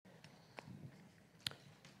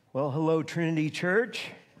Well, hello, Trinity Church.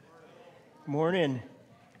 Morning.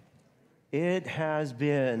 It has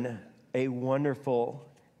been a wonderful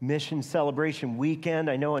mission celebration weekend.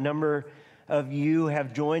 I know a number of you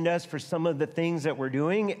have joined us for some of the things that we're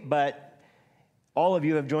doing, but all of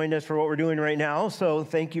you have joined us for what we're doing right now, so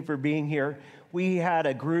thank you for being here. We had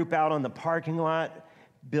a group out on the parking lot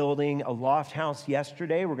building a loft house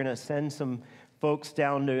yesterday. We're going to send some folks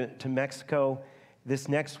down to Mexico this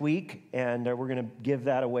next week, and we're going to give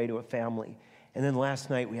that away to a family. And then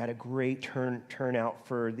last night, we had a great turnout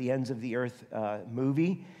for the Ends of the Earth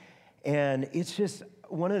movie. And it's just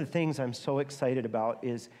one of the things I'm so excited about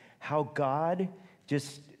is how God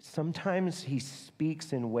just, sometimes he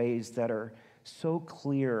speaks in ways that are so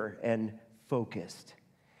clear and focused.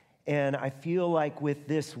 And I feel like with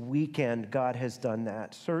this weekend, God has done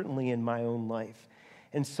that, certainly in my own life.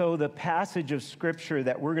 And so the passage of Scripture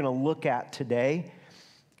that we're going to look at today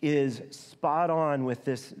is spot on with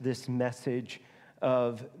this message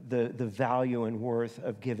of the value and worth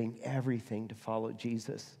of giving everything to follow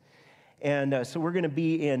Jesus. And so we're going to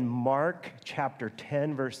be in Mark chapter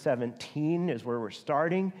 10, verse 17 is where we're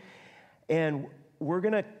starting. And we're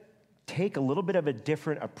going to take a little bit of a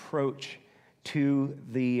different approach to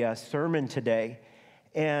the sermon today.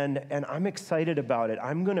 And I'm excited about it.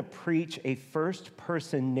 I'm going to preach a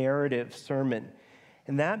first-person narrative sermon.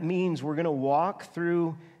 And that means we're going to walk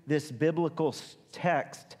through this biblical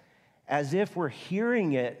text as if we're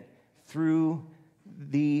hearing it through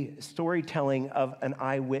the storytelling of an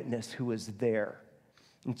eyewitness who was there.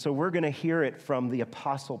 And so we're going to hear it from the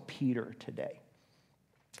Apostle Peter today.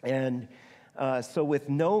 And so with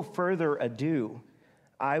no further ado,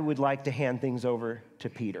 I would like to hand things over to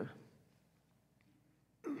Peter.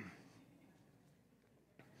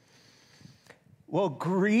 Well,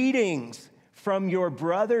 greetings from your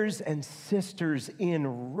brothers and sisters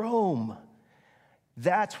in Rome.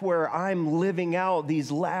 That's where I'm living out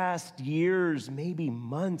these last years, maybe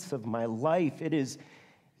months of my life. It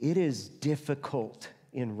is difficult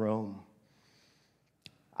in Rome.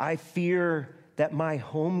 I fear that my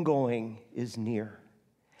homegoing is near.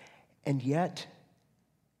 And yet,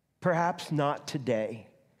 perhaps not today.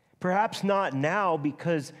 Perhaps not now,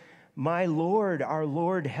 because my Lord, our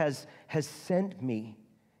Lord, has sent me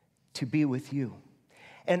to be with you.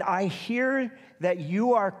 And I hear that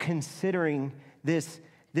you are considering this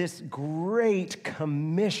great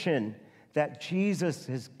commission that Jesus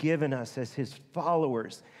has given us as his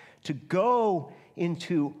followers to go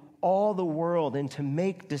into all the world and to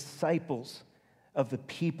make disciples of the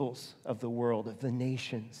peoples of the world, of the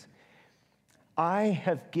nations. I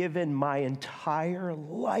have given my entire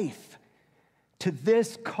life to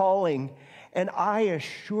this calling, and I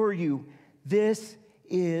assure you, this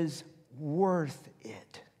is worth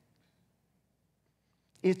it.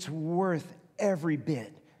 It's worth every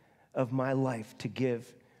bit of my life to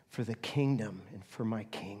give for the kingdom and for my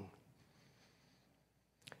King.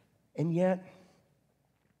 And yet,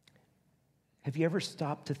 have you ever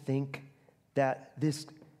stopped to think that this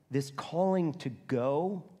calling to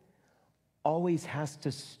go always has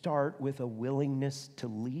to start with a willingness to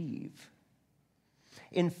leave?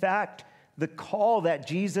 In fact, the call that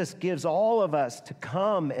Jesus gives all of us to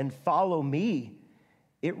come and follow me,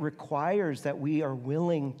 it requires that we are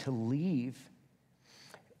willing to leave.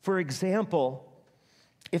 For example,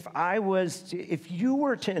 if you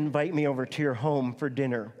were to invite me over to your home for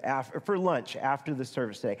dinner, for lunch after the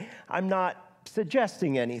service today, I'm not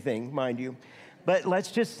suggesting anything, mind you, but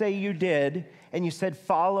let's just say you did, and you said,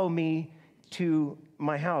 follow me to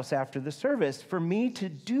my house after the service. For me to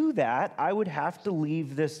do that, I would have to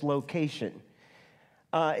leave this location.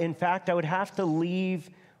 In fact, I would have to leave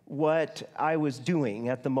what I was doing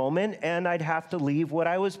at the moment, and I'd have to leave what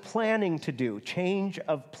I was planning to do, change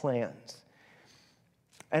of plans.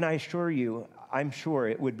 And I assure you, I'm sure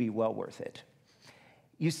it would be well worth it.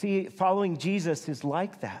 You see, following Jesus is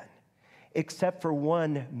like that, except for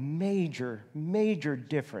one major, major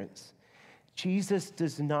difference. Jesus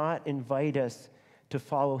does not invite us to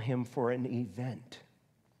follow him for an event.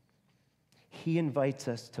 He invites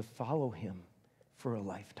us to follow him for a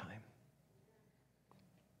lifetime.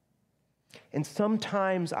 And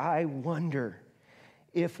sometimes I wonder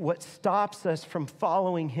if what stops us from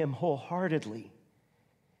following him wholeheartedly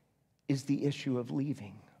is the issue of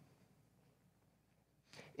leaving.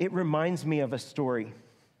 It reminds me of a story.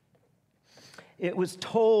 It was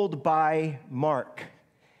told by Mark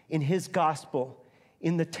in his gospel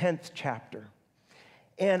in the 10th chapter.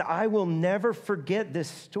 And I will never forget this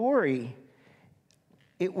story.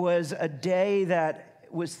 It was a day that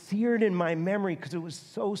was seared in my memory because it was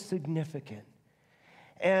so significant.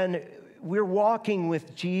 And we're walking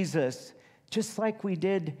with Jesus just like we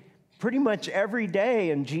did pretty much every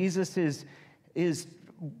day. And Jesus is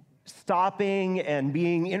stopping and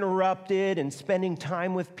being interrupted and spending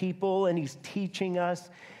time with people, and he's teaching us.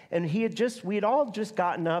 And we had all just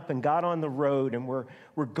gotten up and got on the road, and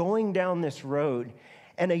we're going down this road,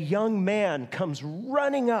 and a young man comes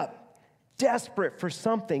running up, desperate for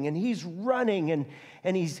something, and he's running,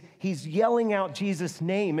 and he's yelling out Jesus'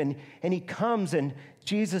 name, and he comes, and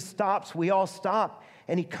Jesus stops. We all stop,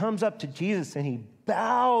 and he comes up to Jesus, and he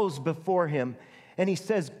bows before him, and he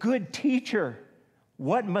says, "Good teacher,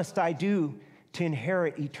 what must I do to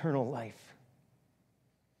inherit eternal life?"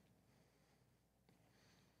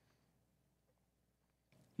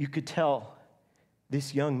 You could tell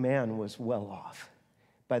this young man was well off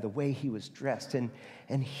by the way he was dressed.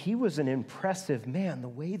 And he was an impressive man, the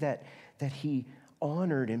way that he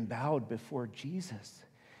honored and bowed before Jesus.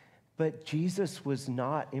 But Jesus was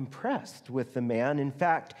not impressed with the man. In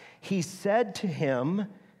fact, he said to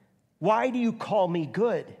him, "Why do you call me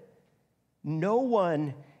good? No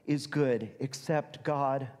one is good except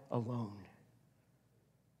God alone."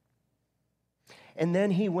 And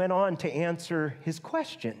then he went on to answer his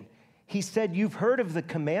question. He said, "You've heard of the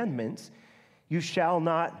commandments. You shall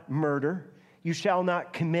not murder. You shall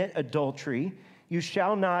not commit adultery. You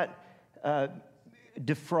shall not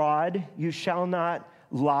defraud. You shall not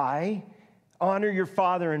lie. Honor your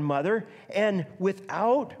father and mother." And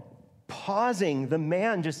without pausing, the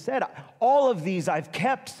man just said, "All of these I've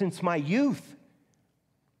kept since my youth."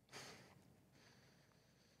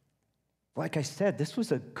 Like I said, this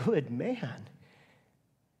was a good man.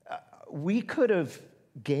 We could have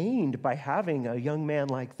gained by having a young man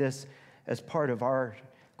like this as part of our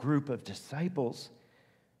group of disciples.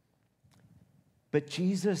 But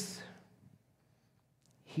Jesus,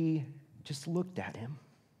 he just looked at him.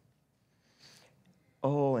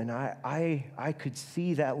 Oh, and I could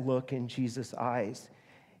see that look in Jesus' eyes.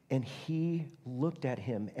 And he looked at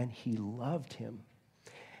him and he loved him.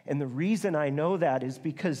 And the reason I know that is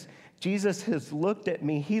because Jesus has looked at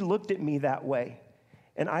me. He looked at me that way.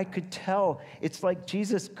 And I could tell, it's like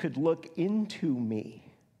Jesus could look into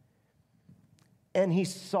me. And he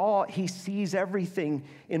sees everything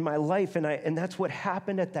in my life. And that's what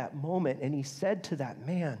happened at that moment. And he said to that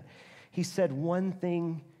man, he said, "One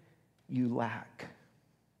thing you lack.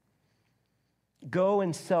 Go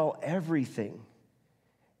and sell everything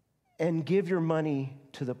and give your money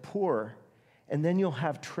to the poor, and then you'll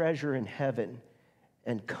have treasure in heaven.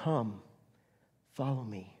 And come, follow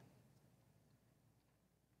me."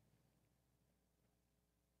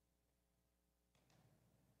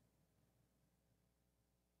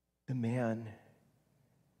 The man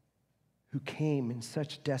who came in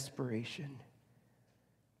such desperation,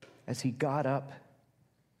 as he got up,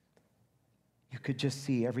 you could just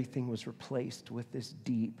see everything was replaced with this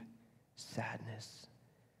deep sadness.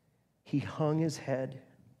 He hung his head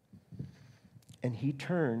and he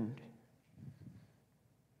turned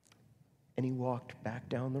and he walked back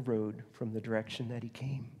down the road from the direction that he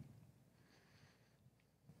came.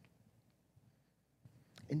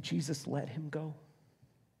 And Jesus let him go.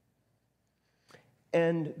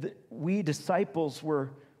 And we disciples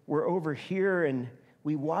were over here, and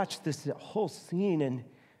we watched this whole scene, and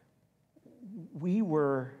we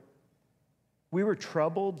were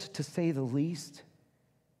troubled, to say the least.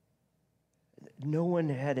 No one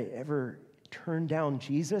had ever turned down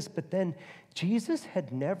Jesus, but then Jesus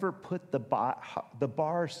had never put the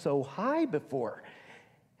bar so high before.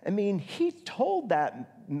 I mean, he told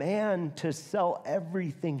that man to sell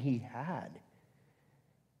everything he had.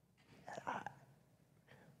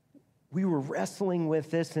 We were wrestling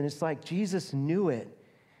with this, and it's like Jesus knew it.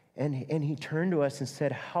 And he turned to us and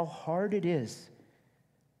said, "How hard it is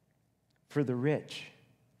for the rich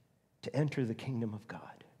to enter the kingdom of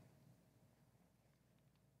God."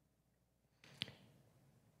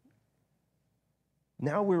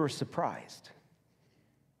 Now we were surprised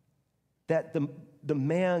that the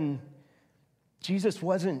man, Jesus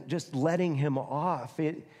wasn't just letting him off.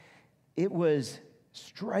 It was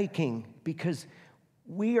striking, because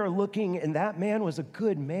we are looking, and that man was a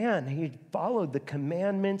good man. He followed the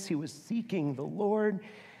commandments. He was seeking the Lord.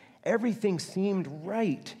 Everything seemed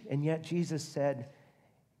right, and yet Jesus said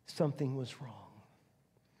something was wrong.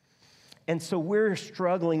 And so we're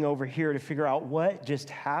struggling over here to figure out what just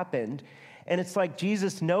happened. And it's like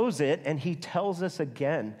Jesus knows it, and he tells us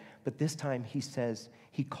again. But this time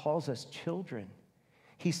he calls us children.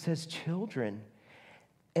 He says children.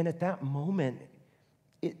 And at that moment,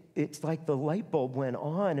 it's like the light bulb went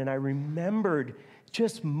on, and I remembered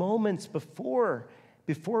just moments before,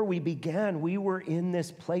 before we began, we were in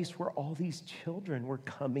this place where all these children were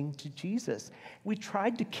coming to Jesus. We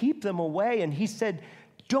tried to keep them away, and he said,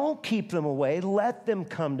 don't keep them away. Let them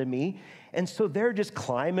come to me. And so they're just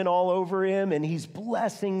climbing all over him, and he's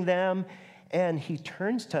blessing them. And he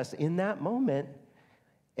turns to us in that moment,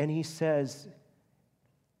 and he says,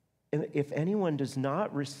 if anyone does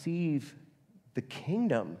not receive the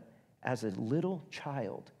kingdom as a little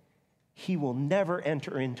child, he will never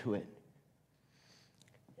enter into it.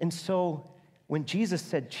 And so when Jesus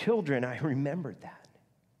said children, I remembered that.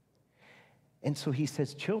 And so he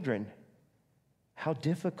says, children, how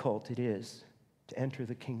difficult it is to enter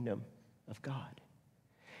the kingdom of God.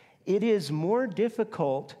 It is more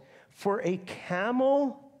difficult for a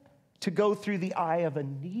camel to go through the eye of a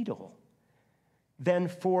needle than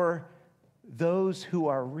for those who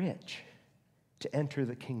are rich to enter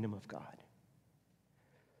the kingdom of God.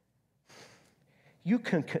 You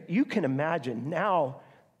can imagine now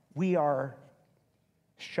we are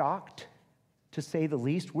shocked, to say the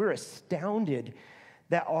least. We're astounded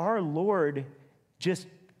that our Lord just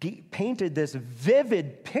painted this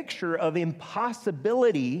vivid picture of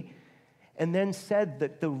impossibility and then said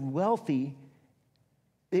that the wealthy,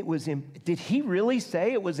 did he really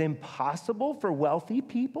say it was impossible for wealthy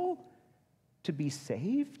people to be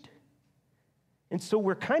saved? And so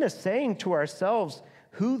we're kind of saying to ourselves,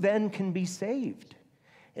 who then can be saved?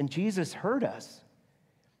 And Jesus heard us.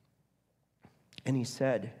 And he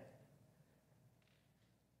said,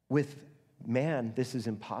 with man, this is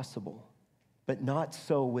impossible, but not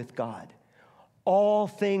so with God. All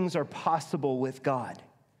things are possible with God.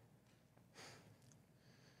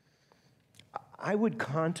 I would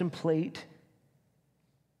contemplate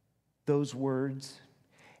those words,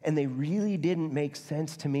 and they really didn't make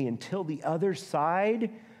sense to me until the other side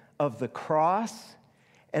of the cross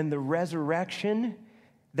and the resurrection,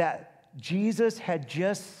 that Jesus had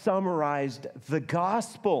just summarized the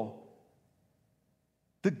gospel,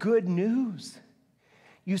 the good news.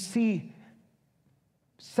 You see,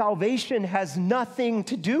 salvation has nothing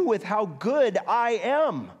to do with how good I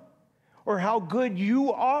am or how good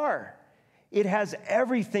you are. It has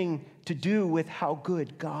everything to do with how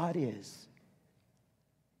good God is.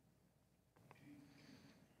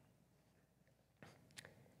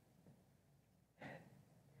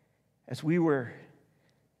 As we were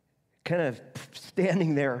kind of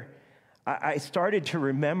standing there, I started to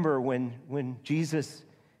remember when Jesus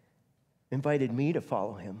invited me to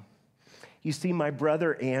follow him. You see, my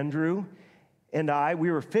brother Andrew and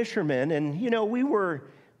we were fishermen, and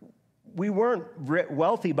we weren't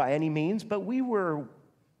wealthy by any means, but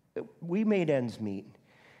we made ends meet.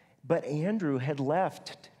 But Andrew had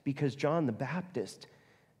left because John the Baptist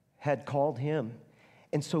had called him.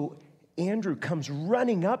 And so Andrew comes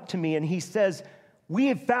running up to me and he says, "We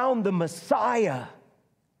have found the Messiah."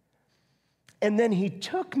 And then he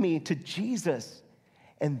took me to Jesus.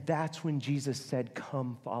 And that's when Jesus said,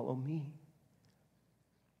 "Come, follow me."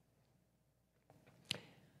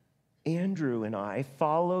 Andrew and I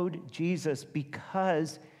followed Jesus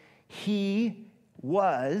because he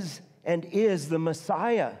was and is the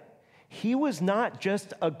Messiah. He was not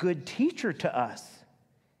just a good teacher to us.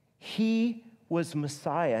 He was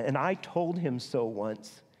Messiah, and I told him so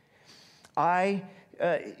once.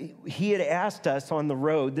 He had asked us on the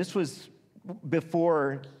road, this was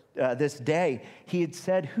before this day, he had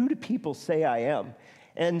said, "Who do people say I am?"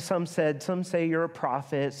 And some say you're a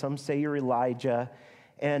prophet, some say you're Elijah.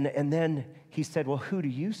 And then he said, "Well, who do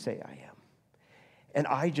you say I am?" And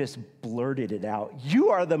I just blurted it out. "You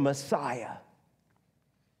are the Messiah."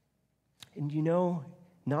 And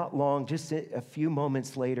not long, just a few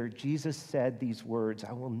moments later, Jesus said these words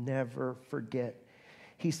I will never forget.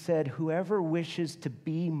 He said, "Whoever wishes to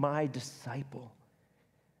be my disciple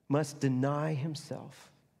must deny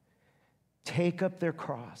himself, take up their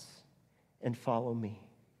cross, and follow me.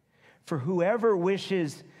 For whoever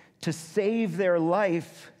wishes to save their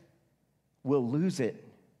life will lose it.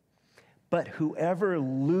 But whoever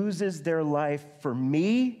loses their life for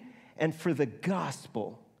me and for the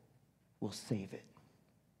gospel will save it."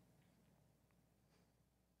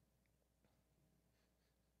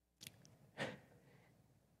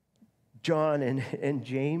 John and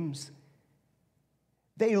James,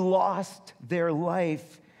 they lost their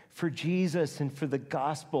life for Jesus and for the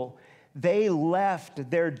gospel. They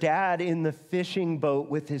left their dad in the fishing boat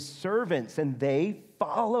with his servants, and they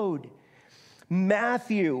followed.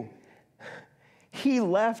 Matthew, he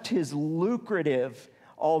left his lucrative,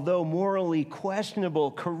 although morally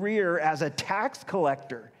questionable, career as a tax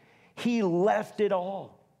collector. He left it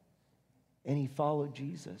all, and he followed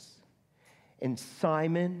Jesus. And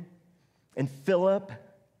Simon and Philip,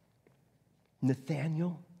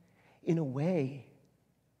 Nathanael, in a way,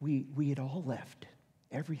 we had all left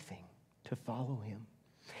everything to follow him.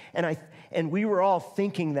 And we were all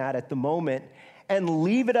thinking that at the moment, and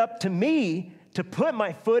leave it up to me to put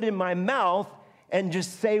my foot in my mouth and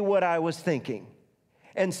just say what I was thinking.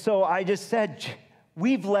 And so I just said,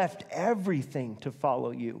 we've left everything to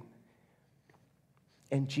follow you.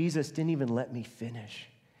 And Jesus didn't even let me finish.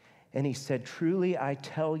 And he said, truly, I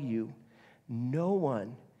tell you, no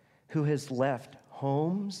one who has left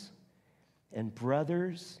homes and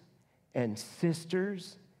brothers and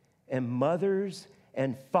sisters and mothers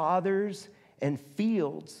and fathers and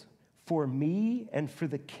fields for me and for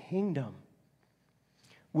the kingdom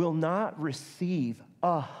will not receive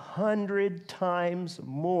 100 times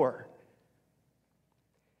more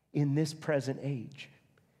in this present age.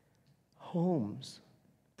 Homes,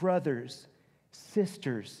 brothers,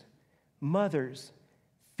 sisters, mothers,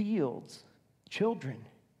 fields, children.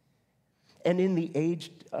 And in the age,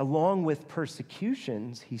 along with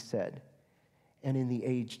persecutions, he said, and in the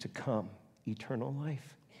age to come, eternal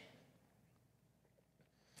life.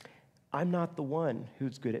 I'm not the one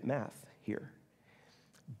who's good at math here,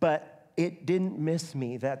 but it didn't miss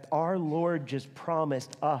me that our Lord just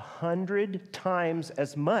promised 100 times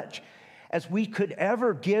as much as we could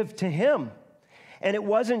ever give to him. And it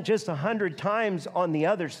wasn't just 100 times on the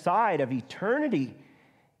other side of eternity.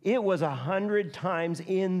 It was 100 times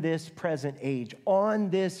in this present age, on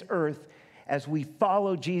this earth. As we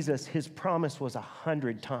follow Jesus, his promise was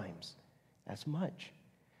 100 times as much.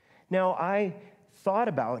 Now, I thought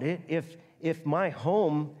about it. If my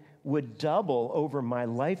home would double over my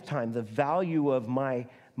lifetime, the value of my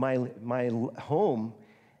home,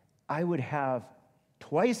 I would have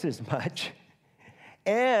twice as much,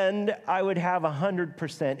 and I would have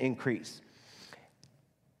 100% increase.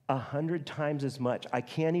 100 times as much. I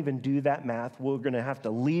can't even do that math. We're going to have to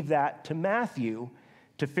leave that to Matthew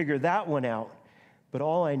to figure that one out. But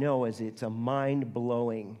all I know is it's a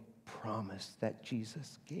mind-blowing promise that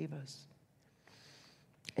Jesus gave us.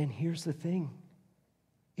 And here's the thing.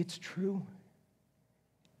 It's true.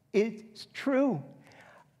 It's true.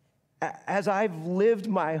 As I've lived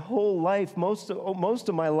my whole life, most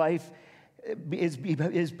of my life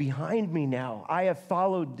is behind me now. I have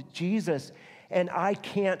followed Jesus, and I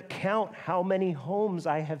can't count how many homes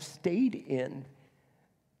I have stayed in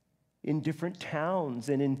different towns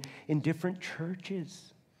and in different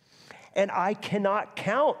churches. And I cannot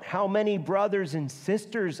count how many brothers and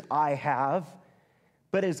sisters I have.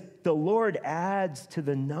 But as the Lord adds to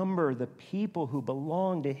the number the people who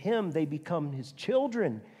belong to him, they become his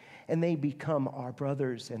children, and they become our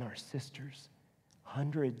brothers and our sisters.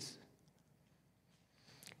 Hundreds.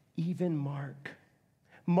 Even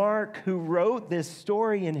Mark, who wrote this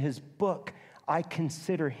story in his book, I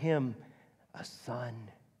consider him a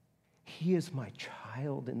son. He is my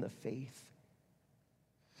child in the faith.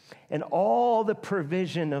 And all the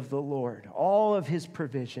provision of the Lord, all of his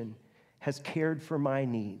provision, has cared for my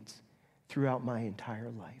needs throughout my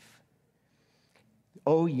entire life.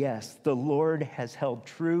 Oh, yes, the Lord has held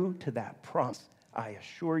true to that promise. I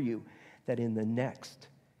assure you that in the next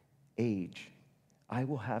age, I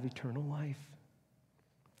will have eternal life.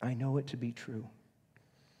 I know it to be true.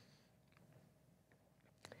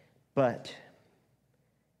 But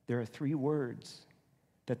there are 3 words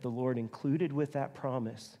that the Lord included with that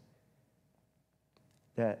promise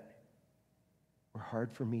that were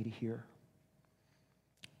hard for me to hear.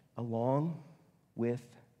 Along with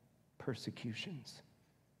persecutions.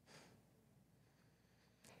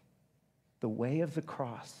 The way of the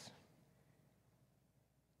cross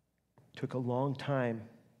took a long time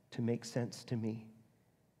to make sense to me.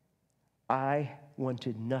 I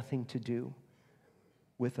wanted nothing to do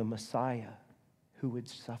with a Messiah who would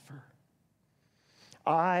suffer.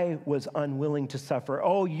 I was unwilling to suffer.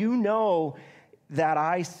 Oh, you know that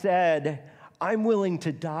I said, I'm willing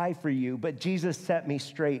to die for you, but Jesus set me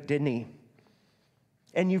straight, didn't he?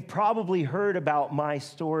 And you've probably heard about my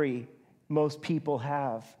story. Most people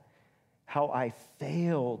have. How I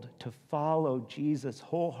failed to follow Jesus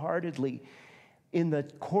wholeheartedly in the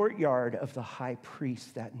courtyard of the high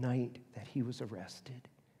priest that night that he was arrested.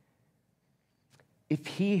 If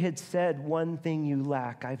he had said, one thing you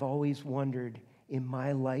lack, I've always wondered in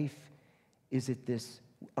my life, is it this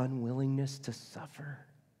unwillingness to suffer?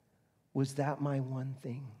 Was that my one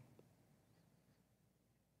thing?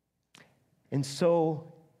 And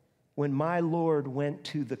so when my Lord went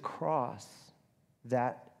to the cross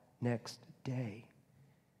that next day,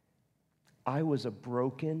 I was a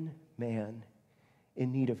broken man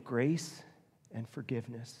in need of grace and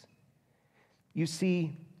forgiveness. You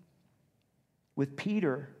see, with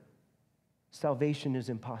Peter, salvation is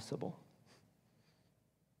impossible.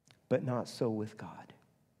 but not so with God.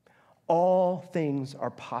 All things are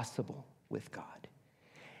possible with God.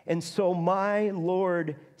 And so my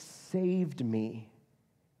Lord saved me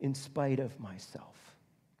in spite of myself.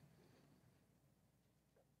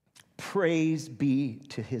 Praise be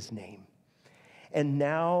to his name. And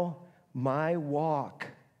now my walk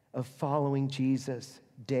of following Jesus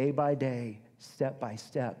day by day, step by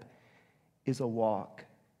step, is a walk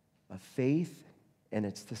of faith, and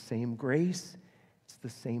it's the same grace, it's the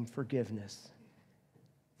same forgiveness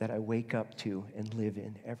that I wake up to and live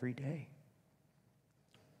in every day.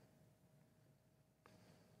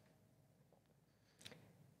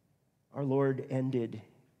 Our Lord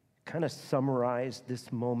kind of summarized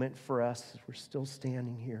this moment for us as we're still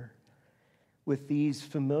standing here with these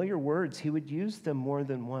familiar words. He would use them more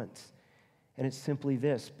than once. And it's simply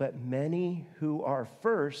this: but many who are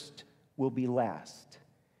first will be last,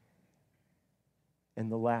 and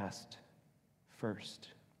the last first.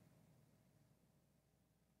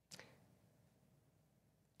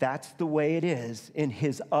 That's the way it is in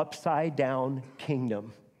his upside-down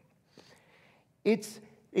kingdom. It's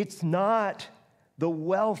not the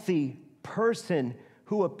wealthy person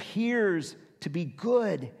who appears to be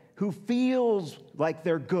good, who feels like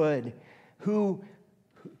they're good, who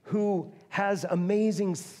has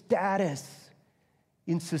amazing status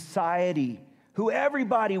in society, who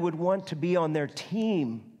everybody would want to be on their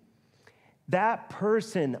team. That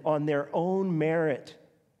person on their own merit,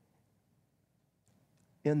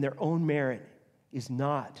 is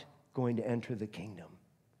not going to enter the kingdom.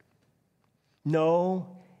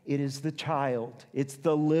 No, it is the child. It's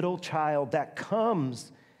the little child that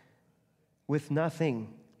comes with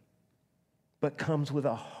nothing, but comes with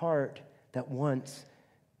a heart that wants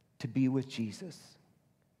to be with Jesus,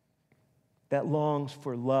 that longs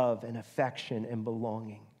for love and affection and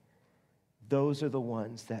belonging. Those are the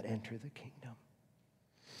ones that enter the kingdom.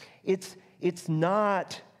 It's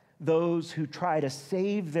not those who try to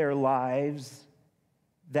save their lives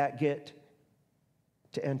that get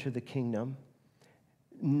to enter the kingdom.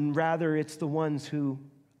 Rather, it's the ones who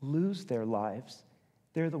lose their lives.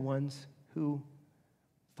 They're the ones who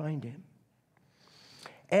find him.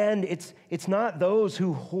 And it's not those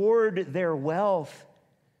who hoard their wealth,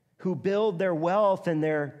 who build their wealth and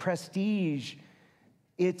their prestige.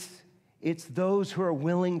 It's those who are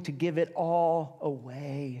willing to give it all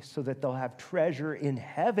away so that they'll have treasure in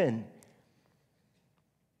heaven.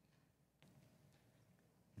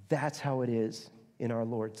 That's how it is in our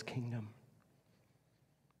Lord's kingdom.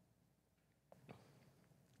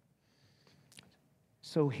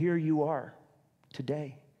 So here you are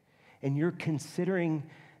today, and you're considering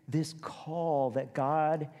this call that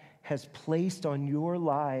God has placed on your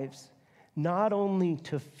lives, not only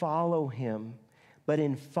to follow him, but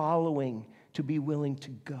in following, to be willing to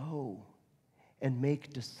go and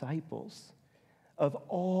make disciples of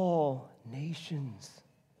all nations,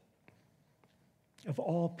 of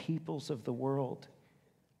all peoples of the world.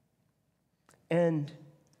 And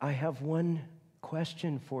I have one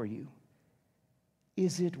question for you.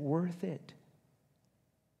 Is it worth it?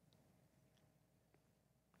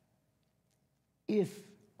 If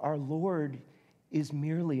our Lord is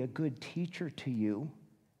merely a good teacher to you,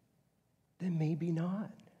 then maybe not.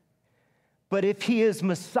 But if he is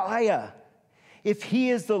Messiah, if he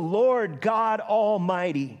is the Lord God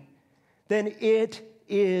Almighty, then it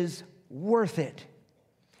is worth it.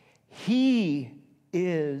 He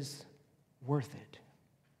is worth it.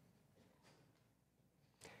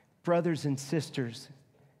 Brothers and sisters,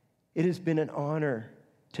 it has been an honor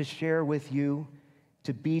to share with you,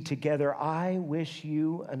 to be together. I wish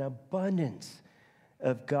you an abundance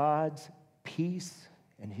of God's peace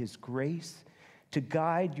and his grace to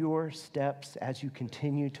guide your steps as you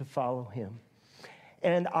continue to follow him.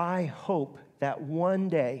 And I hope that one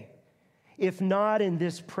day, if not in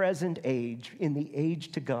this present age, in the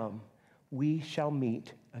age to come, we shall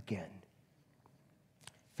meet again.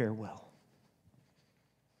 Farewell.